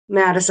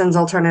Madison's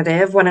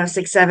Alternative,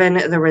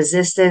 1067 The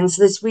Resistance.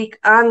 This week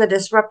on the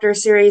Disruptor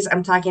series,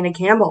 I'm talking to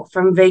Campbell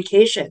from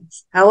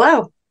Vacations.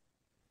 Hello.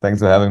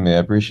 Thanks for having me. I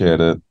appreciate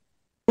it.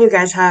 You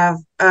guys have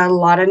a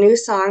lot of new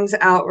songs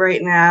out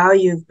right now.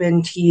 You've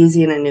been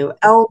teasing a new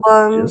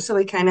album, Yep. so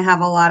we kind of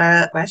have a lot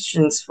of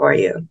questions for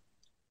you.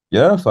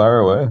 Yeah, fire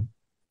away.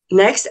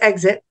 Next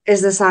Exit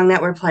is the song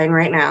that we're playing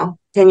right now.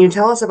 Can you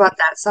tell us about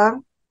that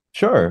song?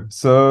 Sure.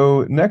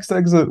 So, Next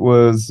Exit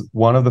was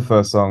one of the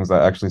first songs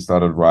I actually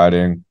started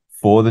writing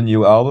for the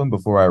new album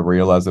before I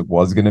realized it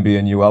was going to be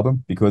a new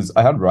album because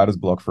I had writer's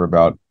block for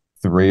about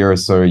 3 or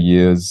so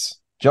years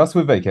just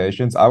with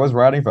Vacations. I was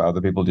writing for other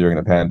people during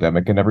the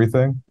pandemic and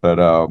everything, but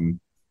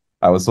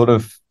I was sort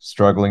of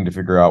struggling to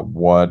figure out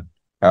what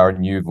our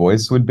new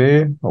voice would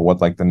be or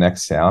what like the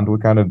next sound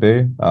would kind of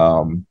be.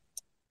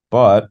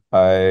 But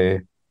I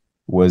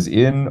was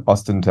in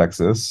Austin,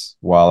 Texas,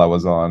 while I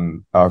was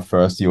on our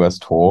first US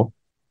tour,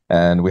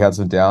 and we had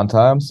some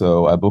downtime.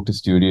 So I booked a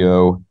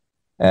studio,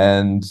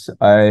 and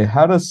I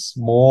had a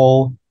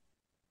small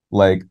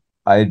like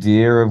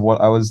idea of what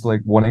I was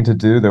like wanting to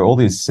do. There are all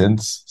these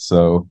synths,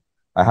 so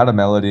I had a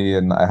melody,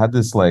 and I had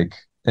this like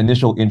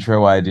initial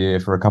intro idea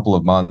for a couple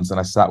of months, and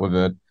I sat with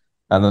it,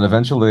 and then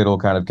eventually it all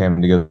kind of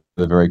came together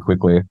very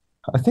quickly.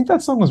 I think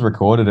that song was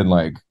recorded in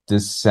like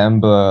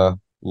December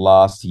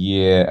last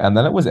year, and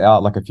then it was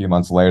out like a few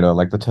months later.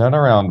 Like the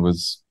turnaround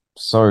was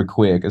so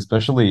quick,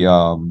 especially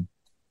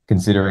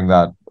considering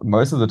that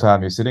most of the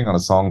time you're sitting on a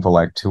song for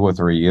like 2 or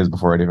 3 years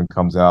before it even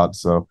comes out.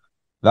 So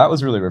that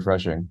was really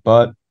refreshing.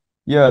 But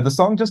yeah, the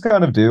song just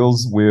kind of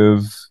deals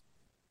with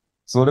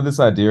sort of this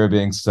idea of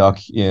being stuck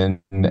in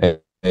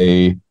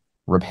a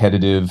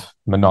repetitive,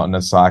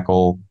 monotonous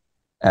cycle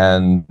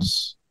and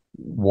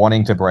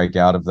wanting to break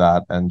out of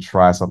that and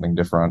try something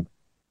different.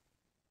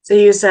 So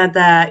you said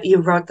that you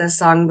wrote this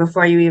song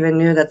before you even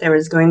knew that there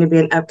was going to be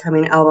an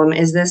upcoming album.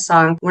 Is this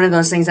song one of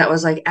those things that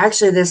was like,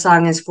 actually, this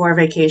song is for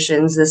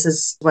Vacations. This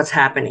is what's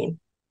happening.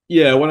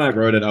 Yeah, when I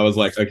wrote it, I was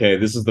like, okay,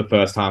 this is the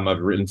first time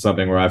I've written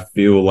something where I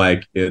feel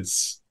like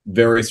it's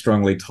very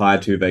strongly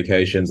tied to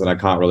Vacations and I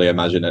can't really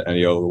imagine it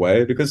any other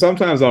way. Because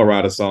sometimes I'll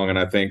write a song and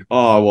I think,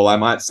 oh, well, I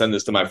might send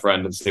this to my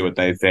friend and see what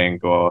they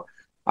think, or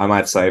I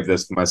might save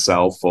this for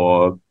myself,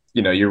 or,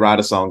 you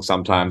write a song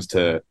sometimes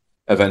to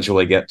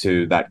eventually get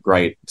to that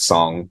great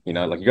song,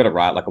 like you got to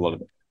write like a lot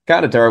of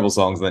kind of terrible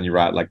songs, and then you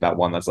write like that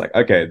one that's like,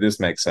 okay, this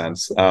makes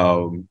sense.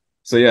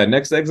 So yeah,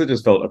 Next Exit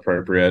just felt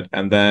appropriate.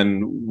 And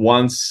then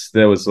once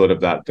there was sort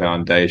of that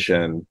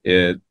foundation,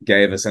 it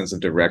gave a sense of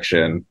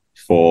direction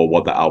for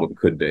what the album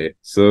could be.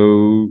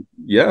 So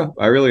yeah,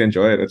 I really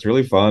enjoy it. It's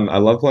really fun. I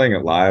love playing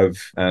it live,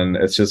 and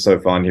it's just so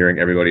fun hearing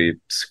everybody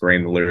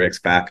scream the lyrics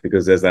back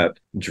because there's that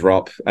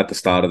drop at the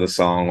start of the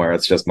song where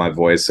it's just my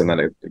voice and then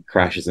it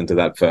crashes into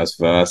that first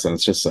verse, and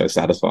it's just so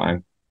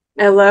satisfying.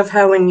 I love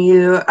how when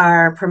you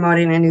are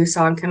promoting a new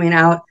song coming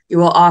out, you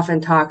will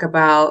often talk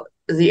about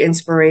the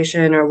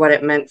inspiration or what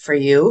it meant for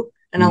you.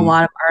 And a Mm.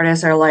 lot of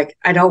artists are like,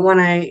 I don't want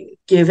to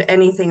give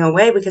anything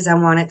away because I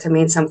want it to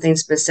mean something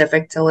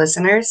specific to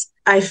listeners.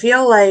 I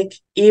feel like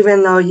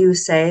even though you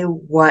say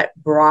what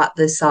brought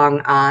the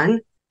song on,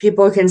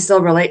 people can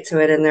still relate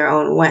to it in their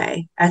own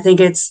way. I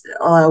think it's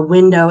a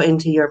window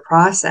into your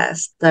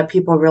process that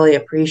people really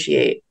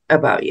appreciate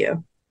about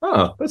you.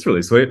 Oh, that's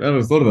really sweet. I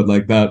never thought of it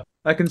like that.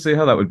 I can see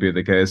how that would be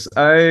the case.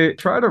 I've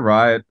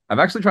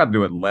actually tried to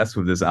do it less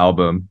with this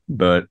album,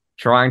 but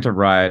trying to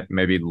write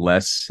maybe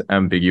less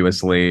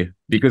ambiguously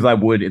because I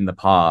would in the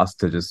past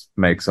to just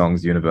make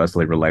songs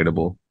universally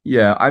relatable.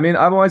 Yeah, I mean,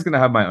 I'm always going to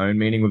have my own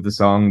meaning with the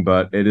song,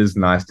 but it is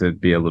nice to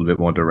be a little bit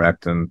more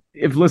direct. And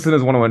if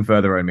listeners want to infer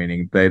their own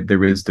meaning,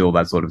 there is still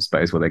that sort of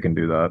space where they can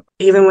do that.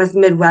 Even with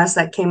Midwest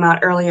that came out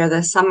earlier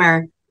this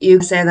summer,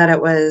 you say that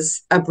it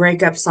was a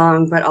breakup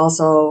song, but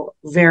also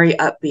very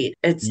upbeat.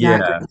 It's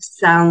not going Yeah. to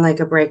sound like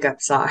a breakup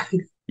song.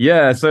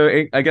 Yeah, so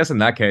I guess in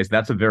that case,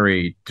 that's a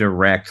very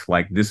direct,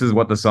 like, this is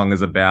what the song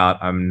is about.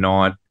 I'm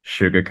not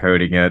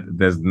sugarcoating it.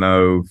 There's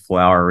no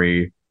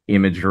flowery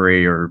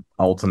imagery or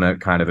alternate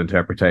kind of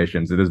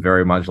interpretations. It is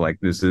very much like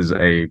this is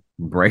a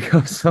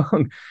breakup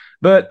song.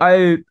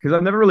 Because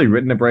I've never really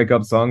written a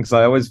breakup song, so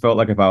I always felt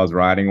like if I was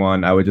writing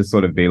one, I would just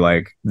sort of be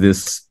like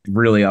this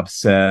really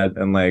upset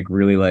and like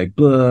really like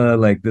blah,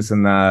 like this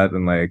and that.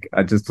 And like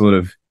I just sort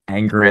of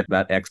angry at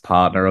that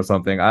ex-partner or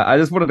something. I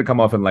just wanted to come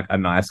off in like a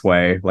nice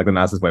way, like the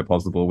nicest way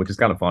possible, which is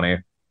kind of funny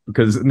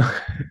because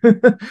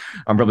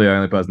I'm probably the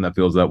only person that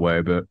feels that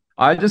way. But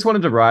I just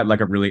wanted to write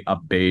like a really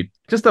upbeat,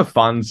 just a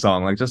fun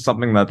song, like just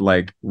something that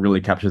like really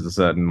captures a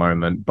certain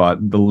moment, but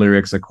the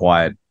lyrics are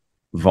quite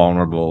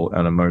vulnerable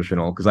and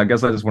emotional. Because I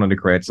guess I just wanted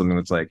to create something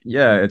that's like,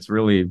 yeah, it's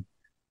really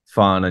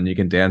fun and you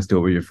can dance to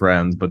it with your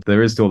friends, but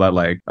there is still that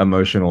like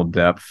emotional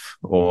depth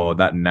or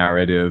that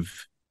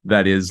narrative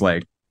that is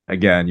like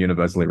again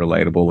universally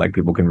relatable, like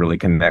people can really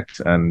connect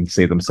and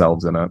see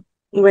themselves in it.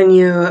 When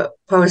you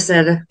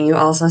posted, you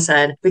also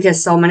said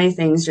because so many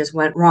things just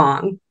went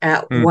wrong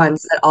at Mm.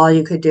 once that all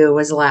you could do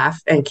was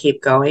laugh and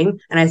keep going.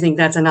 And I think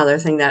that's another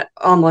thing that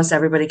almost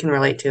everybody can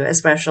relate to,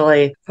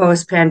 especially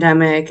post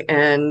pandemic.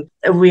 And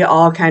we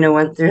all kind of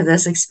went through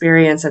this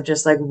experience of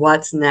just like,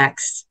 what's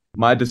next?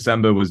 My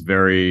December was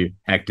very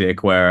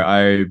hectic where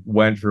I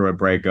went through a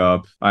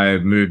breakup. I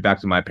moved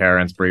back to my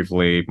parents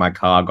briefly. My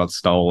car got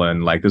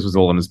stolen. Like this was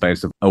all in the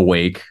space of a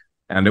week.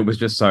 And it was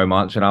just so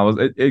much.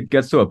 And it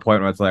gets to a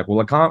point where it's like, well,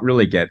 it can't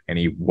really get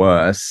any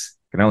worse.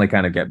 It can only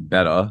kind of get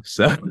better.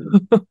 So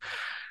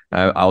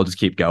I'll just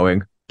keep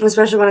going.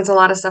 Especially when it's a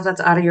lot of stuff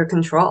that's out of your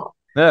control.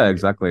 Yeah,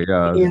 exactly.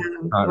 Yeah. You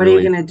know, Can't what are you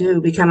really. going to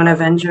do? Become an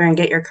Avenger and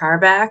get your car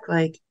back?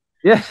 Like,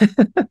 Yeah.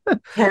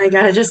 kind of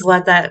got to just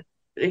let that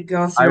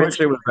go I through its.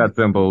 wish it was that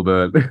simple,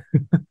 but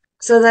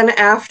So then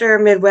after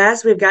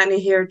Midwest, we've gotten to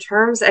hear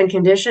terms and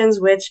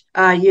conditions, which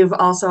you've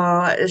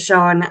also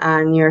shown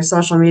on your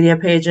social media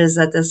pages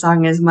that this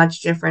song is much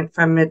different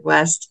from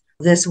Midwest.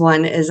 This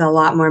one is a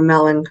lot more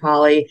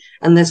melancholy,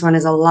 and this one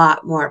is a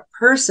lot more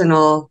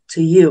personal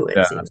to you, it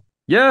yeah. seems.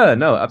 Yeah,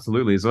 no,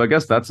 absolutely. So I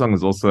guess that song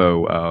is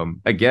also,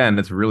 again,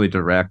 it's really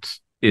direct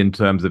in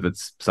terms of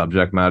its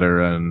subject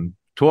matter and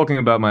talking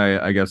about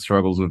my, I guess,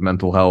 struggles with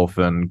mental health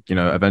and,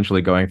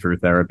 eventually going through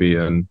therapy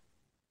and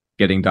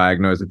getting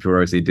diagnosed with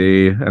pure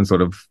OCD and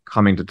sort of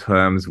coming to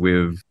terms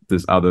with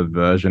this other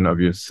version of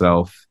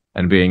yourself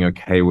and being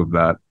okay with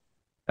that.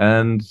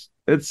 And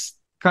it's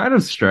kind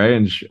of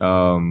strange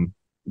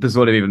to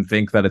sort of even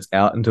think that it's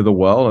out into the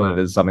world and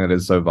it is something that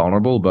is so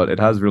vulnerable, but it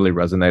has really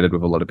resonated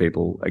with a lot of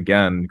people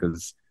again,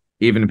 because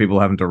even if people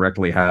haven't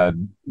directly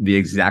had the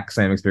exact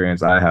same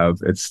experience I have,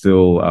 it's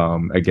still,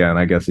 again,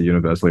 I guess a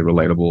universally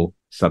relatable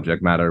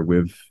subject matter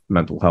with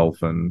mental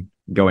health and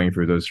going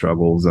through those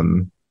struggles.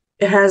 And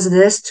Has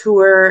this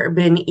tour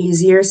been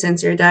easier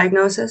since your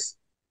diagnosis?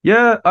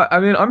 yeah, I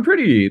mean, I'm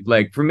pretty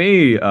like for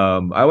me,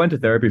 I went to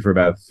therapy for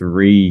about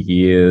 3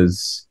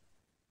 years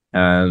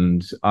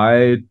and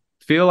I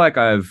feel like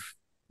I've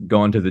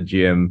gone to the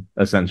gym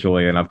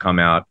essentially and I've come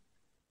out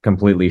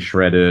completely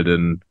shredded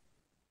and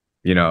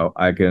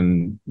I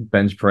can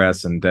bench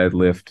press and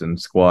deadlift and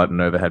squat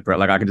and overhead press.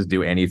 Like I can just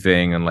do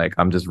anything and like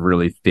I'm just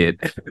really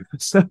fit.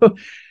 So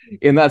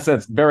in that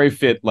sense, very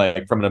fit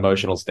like from an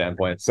emotional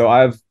standpoint. So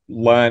I've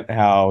learned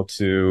how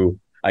to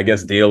I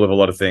guess deal with a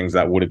lot of things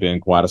that would have been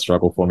quite a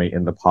struggle for me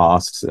in the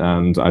past.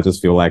 And I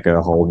just feel like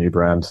a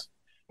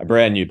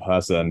brand new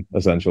person,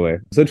 essentially.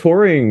 So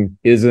touring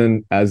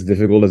isn't as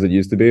difficult as it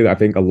used to be. I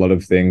think a lot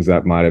of things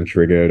that might have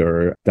triggered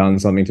or done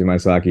something to my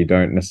psyche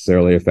don't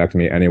necessarily affect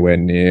me anywhere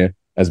near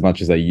as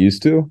much as I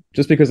used to,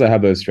 just because I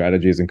have those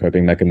strategies and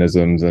coping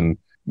mechanisms and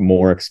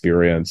more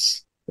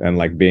experience and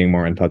like being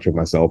more in touch with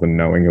myself and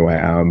knowing who I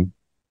am.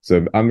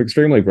 So I'm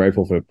extremely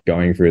grateful for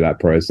going through that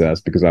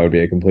process because I would be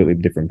a completely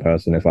different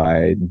person if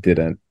I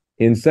didn't.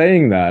 In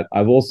saying that,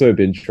 I've also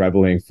been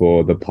traveling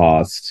for the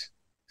past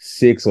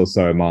 6 or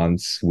so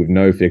months with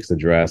no fixed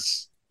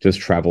address, just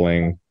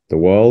traveling the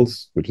world,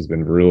 which has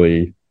been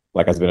really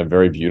like has been a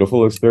very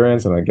beautiful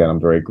experience. And again, I'm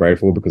very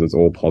grateful because it's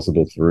all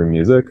possible through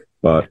music.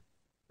 But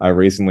I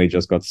recently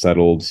just got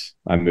settled.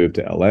 I moved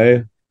to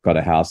LA, got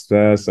a house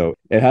there. So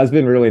it has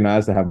been really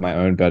nice to have my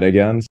own bed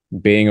again.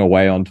 Being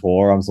away on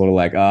tour, I'm sort of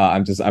like,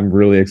 I'm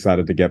really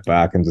excited to get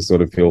back and just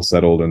sort of feel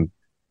settled and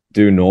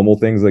do normal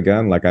things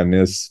again. Like I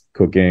miss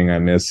cooking, I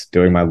miss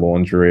doing my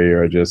laundry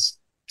or just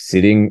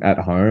sitting at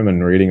home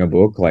and reading a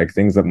book. Like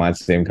things that might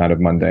seem kind of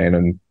mundane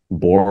and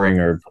boring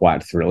are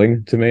quite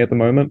thrilling to me at the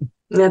moment.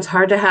 And it's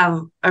hard to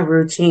have a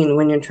routine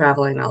when you're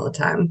traveling all the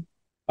time.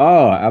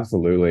 Oh,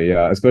 absolutely.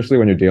 Yeah. Especially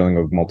when you're dealing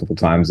with multiple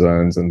time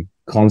zones and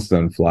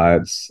constant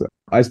flights.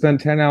 I spent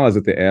 10 hours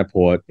at the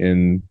airport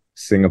in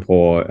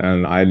Singapore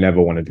and I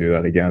never want to do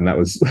that again. That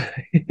was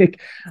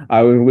like,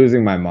 I was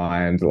losing my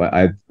mind.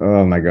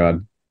 Oh my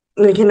God.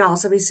 It can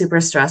also be super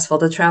stressful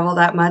to travel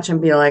that much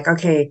and be like,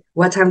 okay,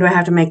 what time do I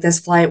have to make this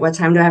flight? What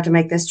time do I have to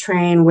make this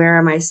train? Where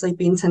am I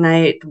sleeping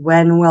tonight?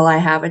 When will I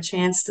have a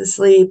chance to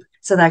sleep?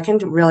 So that can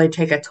really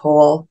take a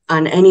toll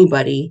on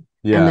anybody.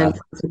 And then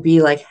Yeah. to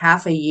be like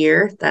half a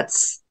year,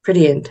 that's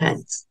pretty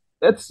intense.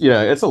 It's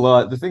a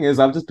lot. The thing is,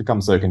 I've just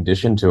become so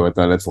conditioned to it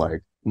that it's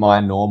like my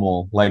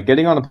normal. Like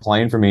getting on a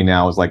plane for me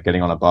now is like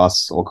getting on a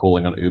bus or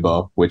calling an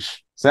Uber,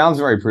 which sounds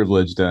very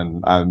privileged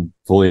and I'm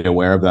fully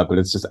aware of that. But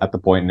it's just at the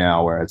point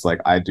now where it's like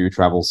I do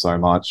travel so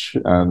much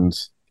and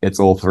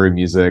it's all through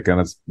music and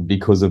it's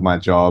because of my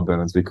job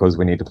and it's because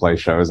we need to play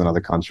shows in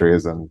other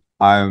countries. And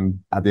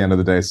I'm at the end of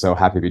the day so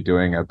happy to be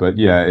doing it. But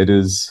yeah, it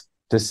is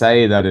to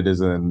say that it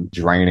isn't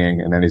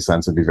draining in any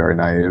sense would be very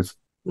naive.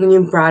 When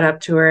you brought up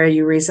tour,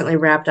 you recently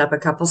wrapped up a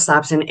couple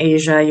stops in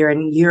Asia. You're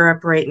in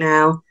Europe right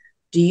now.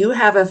 Do you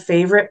have a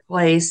favorite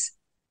place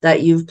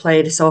that you've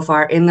played so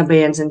far in the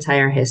band's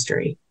entire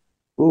history?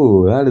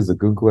 Ooh, that is a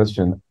good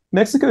question.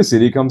 Mexico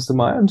City comes to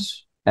mind,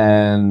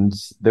 and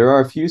there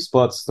are a few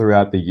spots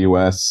throughout the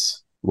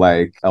US,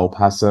 like El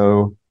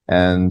Paso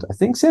and I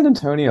think San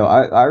Antonio.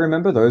 I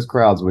remember those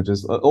crowds were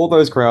just all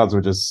those crowds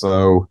were just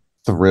so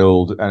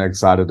thrilled and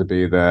excited to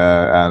be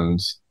there. And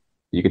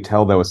You could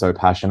tell they were so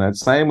passionate.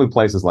 Same with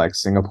places like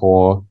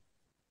Singapore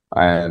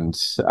and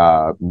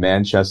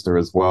Manchester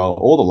as well.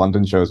 All the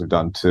London shows we've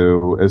done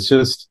too. It's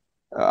just,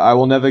 I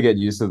will never get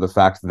used to the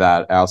fact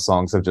that our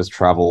songs have just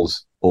traveled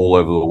all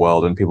over the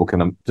world and people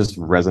can just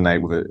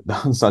resonate with it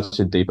on such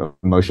a deep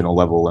emotional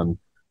level. And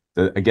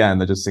again,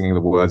 they're just singing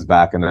the words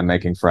back and they're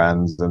making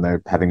friends and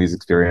they're having these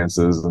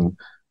experiences. And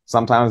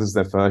sometimes it's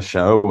their first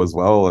show as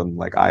well. And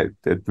like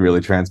it really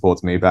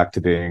transports me back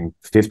to being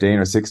 15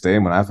 or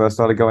 16 when I first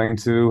started going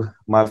to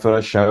my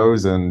first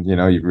shows. And, you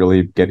know, you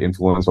really get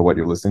influenced by what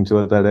you're listening to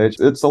at that age.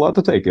 It's a lot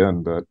to take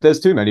in, but there's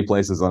too many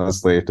places,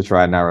 honestly, to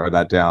try and narrow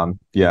that down.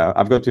 Yeah,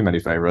 I've got too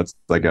many favorites,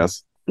 I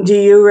guess. Do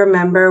you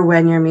remember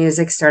when your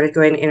music started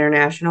going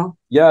international?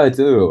 Yeah, I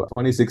do.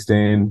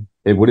 2016,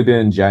 it would have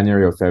been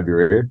January or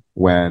February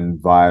when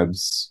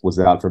Vibes was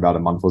out for about a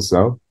month or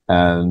so.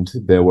 And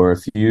there were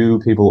a few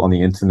people on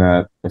the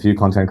internet, a few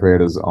content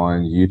creators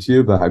on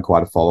YouTube that had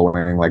quite a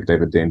following, like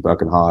David Dean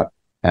Birkenhart.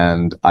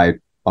 And I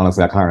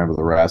honestly, I can't remember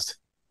the rest,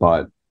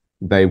 but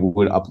they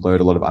would upload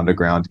a lot of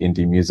underground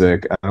indie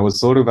music. And it was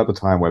sort of at the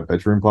time where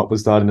bedroom pop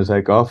was starting to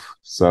take off.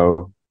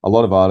 So a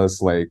lot of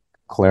artists like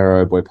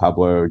Clairo, Boy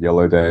Pablo,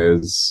 Yellow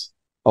Days,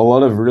 a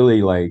lot of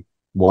really like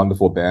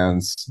wonderful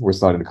bands were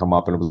starting to come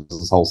up, and it was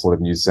this whole sort of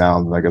new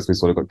sound. And I guess we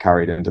sort of got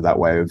carried into that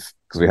wave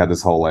because we had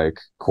this whole like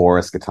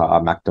chorus guitar,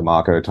 Mac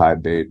DeMarco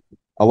type beat.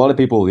 A lot of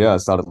people, yeah,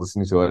 started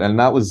listening to it. And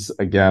that was,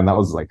 again, that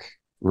was like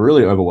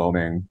really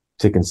overwhelming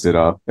to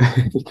consider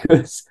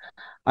because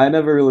I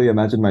never really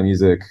imagined my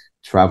music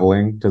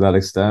traveling to that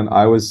extent.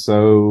 I was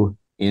so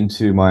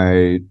into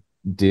my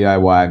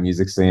DIY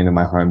music scene in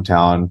my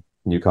hometown,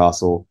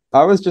 Newcastle.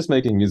 I was just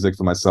making music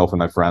for myself and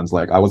my friends.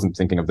 Like I wasn't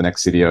thinking of the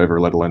next city over,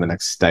 let alone the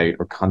next state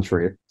or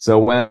country. So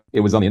when it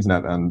was on the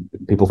internet and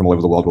people from all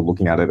over the world were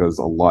looking at it, it was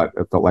a lot.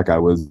 It felt like I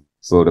was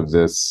sort of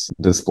this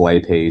display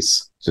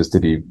piece just to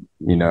be,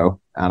 you know,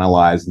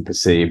 analyzed and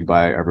perceived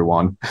by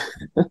everyone.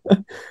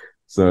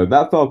 So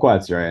that felt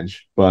quite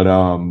strange. But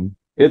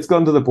it's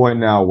gotten to the point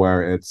now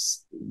where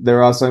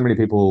there are so many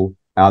people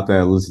out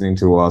there listening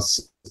to us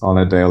on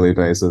a daily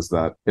basis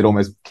that it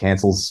almost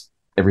cancels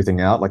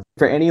everything out. Like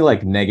for any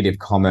like negative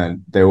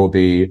comment, there will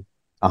be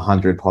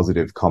 100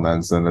 positive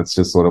comments, and it's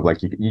just sort of like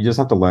you just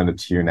have to learn to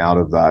tune out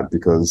of that,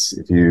 because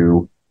if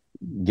you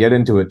get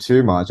into it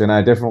too much, and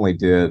I definitely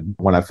did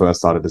when I first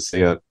started to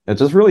see it, it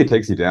just really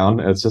takes you down.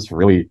 It's just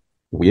really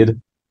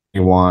weird.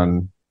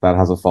 Anyone that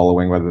has a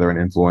following, whether they're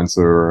an influencer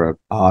or an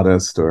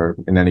artist or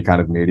in any kind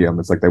of medium,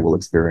 it's like they will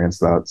experience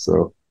that.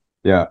 So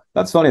yeah,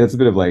 that's funny. That's a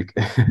bit of like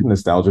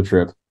nostalgia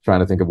trip, trying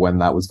to think of when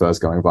that was first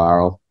going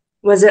viral.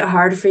 Was it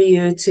hard for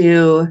you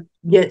to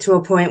get to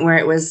a point where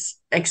it was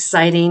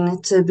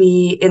exciting to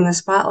be in the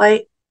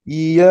spotlight?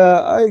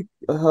 Yeah,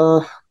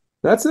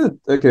 that's it.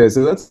 Okay,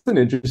 so that's an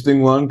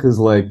interesting one because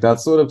like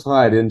that's sort of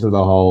tied into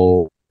the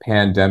whole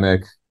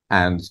pandemic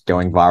and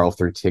going viral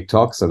through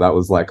TikTok. So that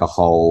was like a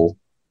whole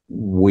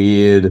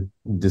weird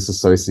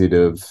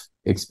disassociative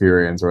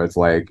experience where it's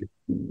like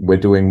we're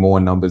doing more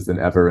numbers than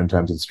ever in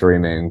terms of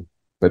streaming,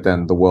 but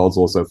then the world's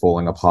also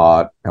falling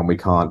apart and we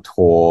can't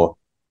tour.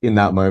 In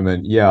that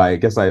moment, yeah, I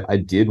guess I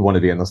did want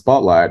to be in the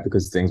spotlight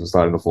because things were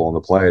starting to fall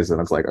into place.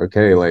 And it's like,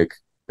 okay, like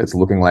it's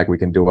looking like we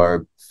can do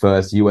our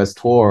first US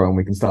tour and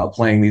we can start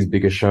playing these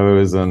bigger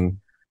shows and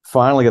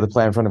finally get to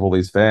play in front of all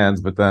these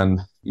fans. But then,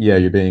 yeah,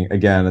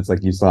 it's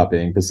like you start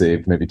being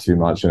perceived maybe too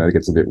much and it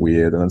gets a bit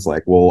weird. And it's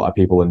like, well, are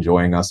people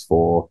enjoying us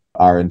for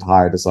our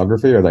entire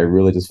discography? Are they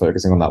really just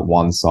focusing on that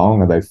one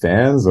song? Are they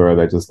fans, or are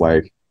they just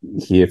like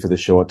here for the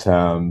short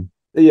term?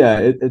 Yeah,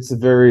 it's a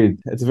very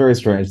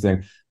strange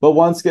thing. But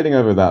once getting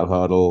over that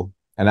hurdle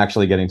and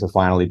actually getting to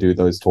finally do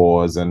those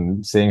tours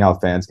and seeing how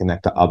fans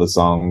connect to other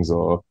songs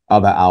or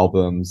other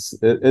albums,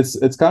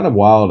 it's kind of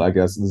wild, I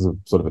guess. This is a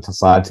sort of a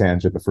side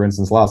tangent, but for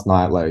instance, last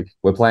night, like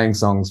we're playing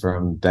songs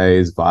from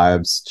Days,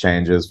 Vibes,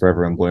 Changes,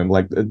 Forever in Bloom,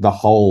 like the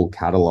whole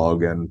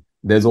catalog, and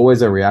there's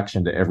always a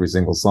reaction to every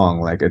single song.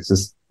 Like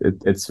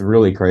it's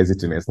really crazy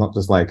to me. It's not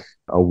just like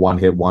a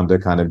one-hit wonder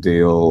kind of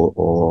deal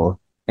or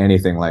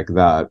anything like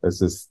that. It's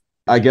just,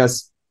 I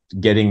guess,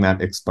 getting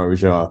that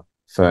exposure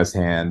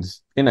firsthand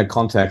in a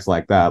context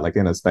like that, like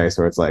in a space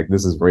where it's like,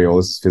 this is real,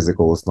 this is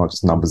physical, it's not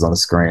just numbers on a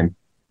screen,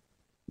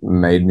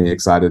 made me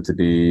excited to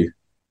be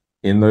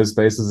in those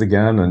spaces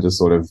again and just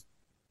sort of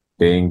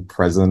being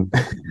present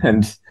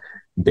and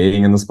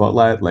being in the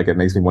spotlight. Like it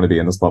makes me want to be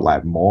in the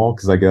spotlight more,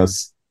 because I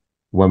guess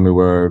when we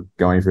were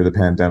going through the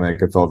pandemic,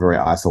 it felt very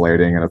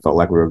isolating and it felt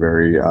like we were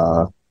very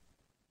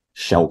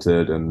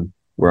sheltered and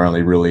we're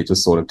only really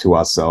just sort of to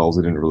ourselves.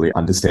 We didn't really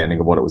understanding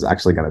of what it was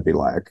actually going to be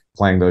like.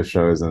 Playing those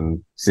shows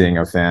and seeing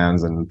our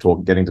fans and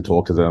getting to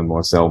talk to them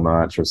or sell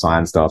merch or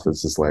sign stuff,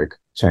 it's just like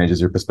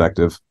changes your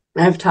perspective.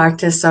 I've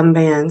talked to some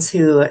bands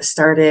who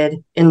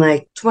started in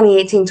like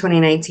 2018,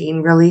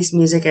 2019, released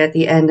music at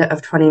the end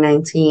of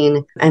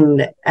 2019,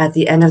 and at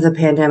the end of the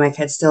pandemic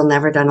had still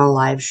never done a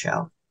live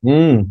show.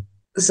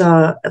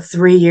 So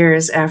 3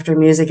 years after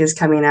music is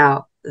coming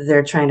out,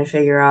 they're trying to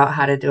figure out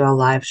how to do a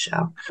live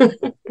show.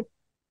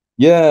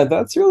 Yeah,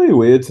 that's really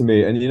weird to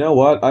me. And you know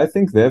what? I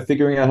think they're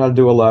figuring out how to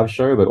do a live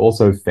show, but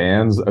also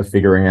fans are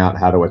figuring out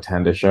how to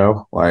attend a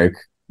show. Like,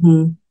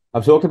 Hmm.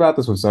 I've talked about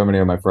this with so many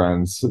of my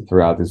friends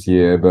throughout this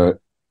year, but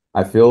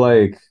I feel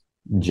like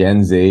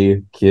Gen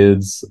Z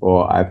kids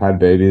or iPad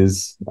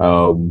babies,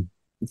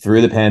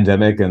 through the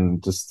pandemic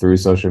and just through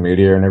social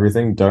media and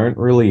everything, don't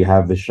really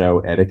have the show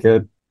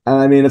etiquette. And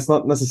I mean, it's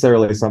not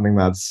necessarily something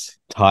that's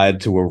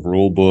tied to a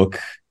rule book,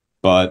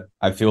 but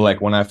I feel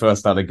like when I first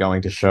started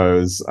going to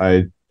shows,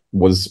 I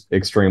was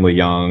extremely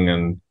young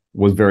and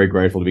was very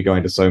grateful to be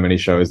going to so many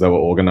shows that were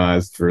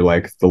organized through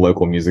like the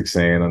local music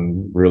scene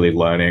and really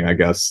learning, I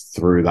guess,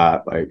 through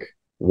that, like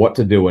what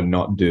to do and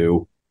not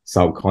do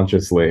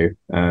subconsciously.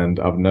 And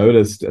I've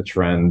noticed a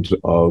trend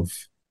of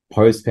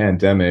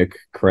post-pandemic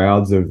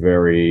crowds are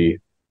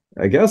very,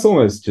 I guess,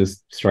 almost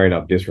just straight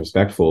up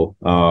disrespectful.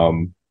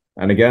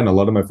 And again, a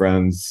lot of my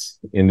friends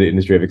in the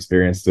industry have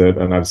experienced it,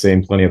 and I've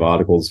seen plenty of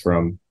articles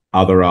from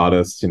other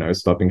artists,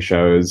 stopping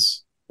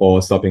shows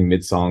or stopping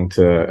mid-song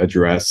to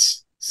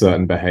address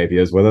certain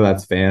behaviors, whether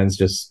that's fans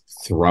just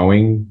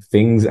throwing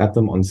things at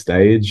them on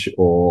stage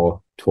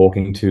or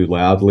talking too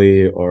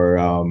loudly, or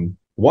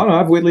one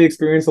I've weirdly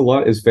experienced a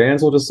lot is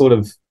fans will just sort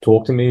of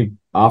talk to me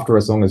after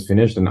a song is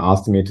finished and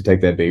ask me to take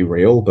their B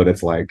reel, but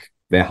it's like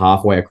they're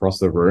halfway across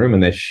the room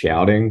and they're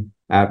shouting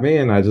at me,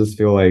 and I just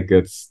feel like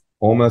it's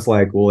almost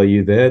like, well, are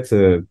you there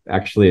to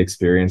actually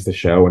experience the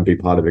show and be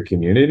part of a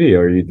community,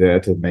 or are you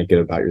there to make it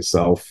about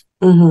yourself?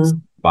 Hmm.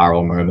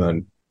 Viral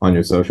moment on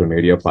your social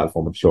media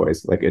platform of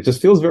choice. Like it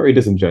just feels very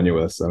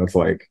disingenuous. And it's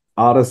like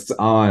artists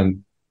aren't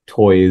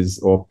toys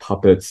or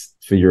puppets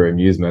for your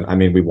amusement. I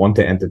mean, we want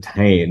to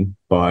entertain,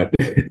 but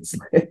it's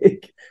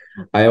like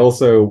I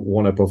also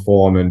want to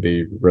perform and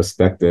be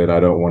respected.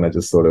 I don't want to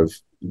just sort of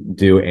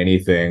do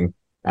anything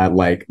at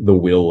like the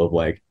will of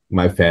like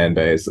my fan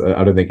base.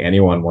 I don't think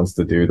anyone wants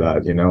to do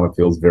that, It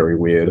feels very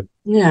weird.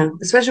 Yeah,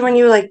 especially when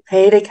you like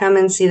pay to come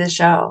and see the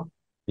show.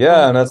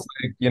 Yeah, and that's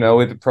like,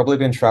 we've probably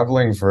been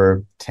traveling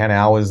for 10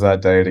 hours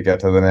that day to get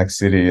to the next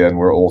city, and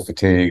we're all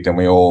fatigued and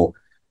we all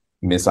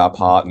miss our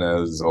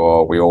partners,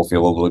 or we all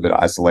feel a little bit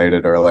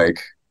isolated, or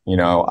like,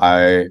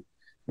 I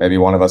maybe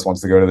one of us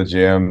wants to go to the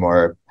gym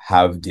or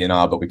have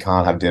dinner, but we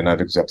can't have dinner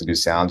because we have to do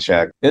sound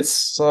check. It's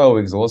so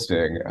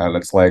exhausting. And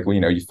it's like, well,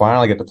 you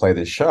finally get to play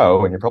this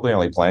show and you're probably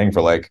only playing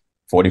for like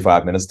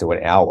 45 minutes to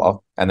an hour.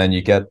 And then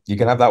you can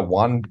have that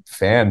one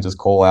fan just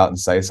call out and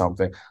say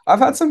something. I've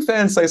had some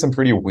fans say some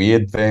pretty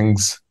weird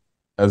things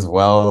as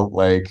well,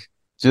 like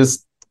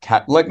just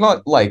cat, like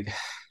not like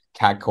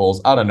cat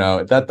calls. I don't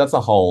know. That's a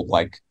whole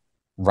like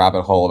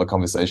rabbit hole of a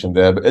conversation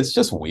there, but it's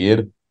just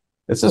weird.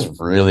 It's just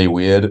really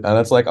weird. And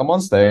it's like, I'm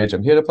on stage,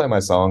 I'm here to play my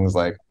songs.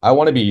 Like, I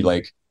want to be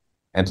like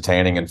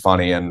entertaining and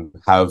funny and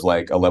have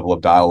like a level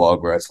of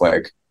dialogue where it's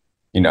like,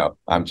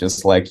 I'm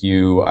just like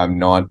you. I'm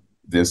not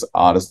this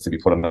artist to be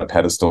put on a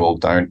pedestal.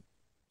 Don't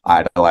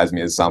idolize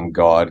me as some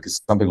god,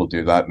 because some people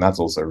do that, and that's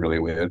also really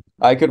weird.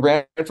 I could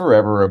rant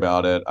forever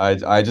about it.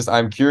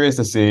 I'm curious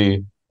to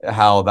see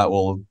how that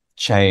will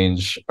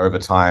change over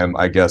time,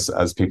 I guess,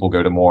 as people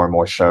go to more and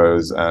more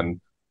shows and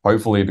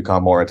hopefully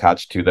become more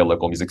attached to their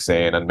local music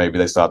scene, and maybe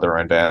they start their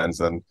own bands,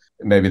 and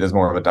maybe there's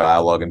more of a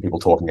dialogue and people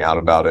talking out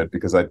about it,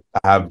 because I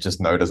have just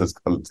noticed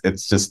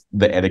it's just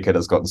the etiquette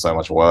has gotten so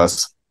much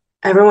worse.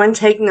 Everyone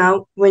take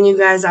note when you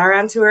guys are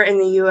on tour in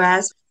the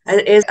US.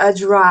 It is a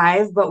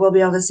drive, but we'll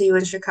be able to see you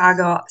in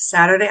Chicago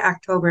Saturday,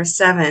 October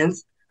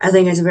 7th. I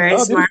think it's very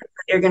Oh, smart beautiful.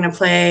 that you're going to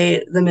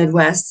play the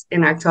Midwest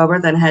in October,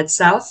 then head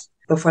south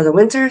before the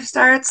winter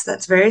starts.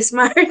 That's very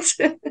smart.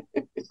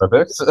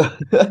 Perfect.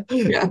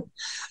 Yeah.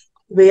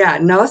 But yeah,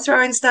 no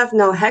throwing stuff,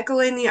 no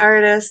heckling the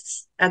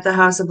artists at the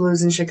House of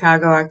Blues in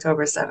Chicago,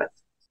 October 7th.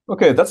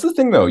 Okay, that's the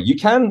thing though. You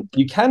can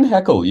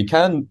heckle.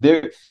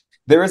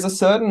 There is a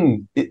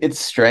certain it's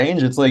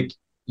strange. It's like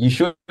you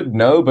should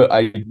know, but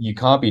you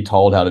can't be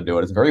told how to do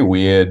it. It's very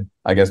weird.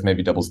 I guess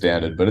maybe double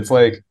standard, but it's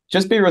like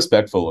just be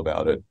respectful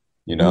about it,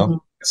 you know? Mhm.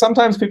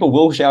 Sometimes people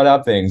will shout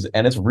out things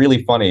and it's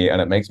really funny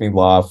and it makes me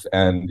laugh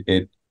and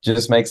it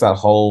just makes that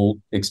whole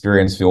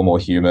experience feel more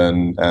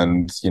human.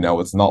 And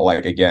it's not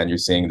like, again, you're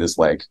seeing this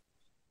like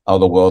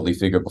otherworldly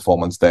figure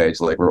perform on stage.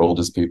 Like we're all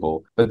just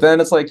people. But then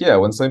it's like, yeah,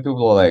 when some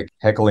people are like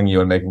heckling you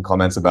and making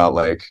comments about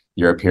like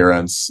your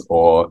appearance,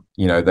 or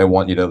they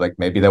want you to like,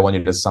 maybe they want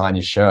you to sign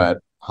your shirt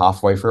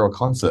halfway through a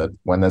concert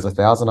when there's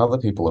 1,000 other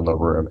people in the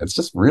room. It's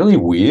just really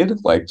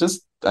weird. Like,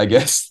 just I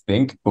guess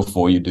think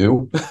before you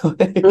do.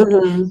 Like,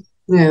 Mhm.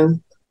 Yeah.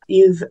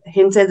 You've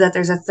hinted that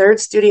there's a third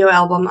studio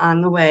album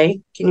on the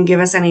way. Can you give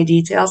us any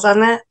details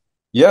on that?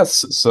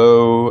 yes.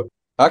 So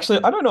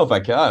actually, I don't know if I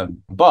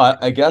can, but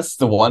I guess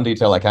the one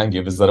detail I can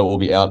give is that it will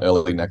be out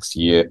early next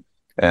year,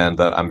 and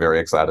that I'm very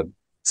excited.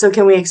 So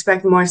can we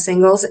expect more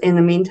singles in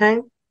the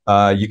meantime?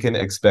 You can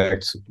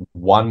expect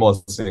one more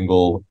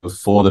single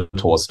before the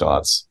tour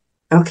starts.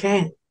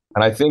 Okay.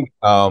 And I think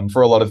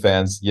for a lot of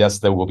fans, yes,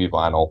 there will be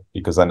vinyl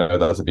because I know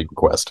that's a big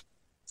request.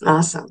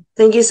 Awesome.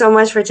 Thank you so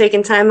much for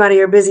taking time out of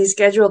your busy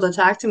schedule to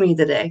talk to me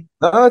today.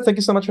 Thank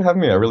you so much for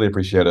having me. I really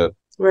appreciate it.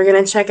 We're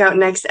going to check out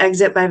Next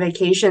Exit by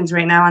Vacations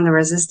right now on the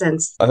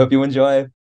Resistance. I hope you enjoy.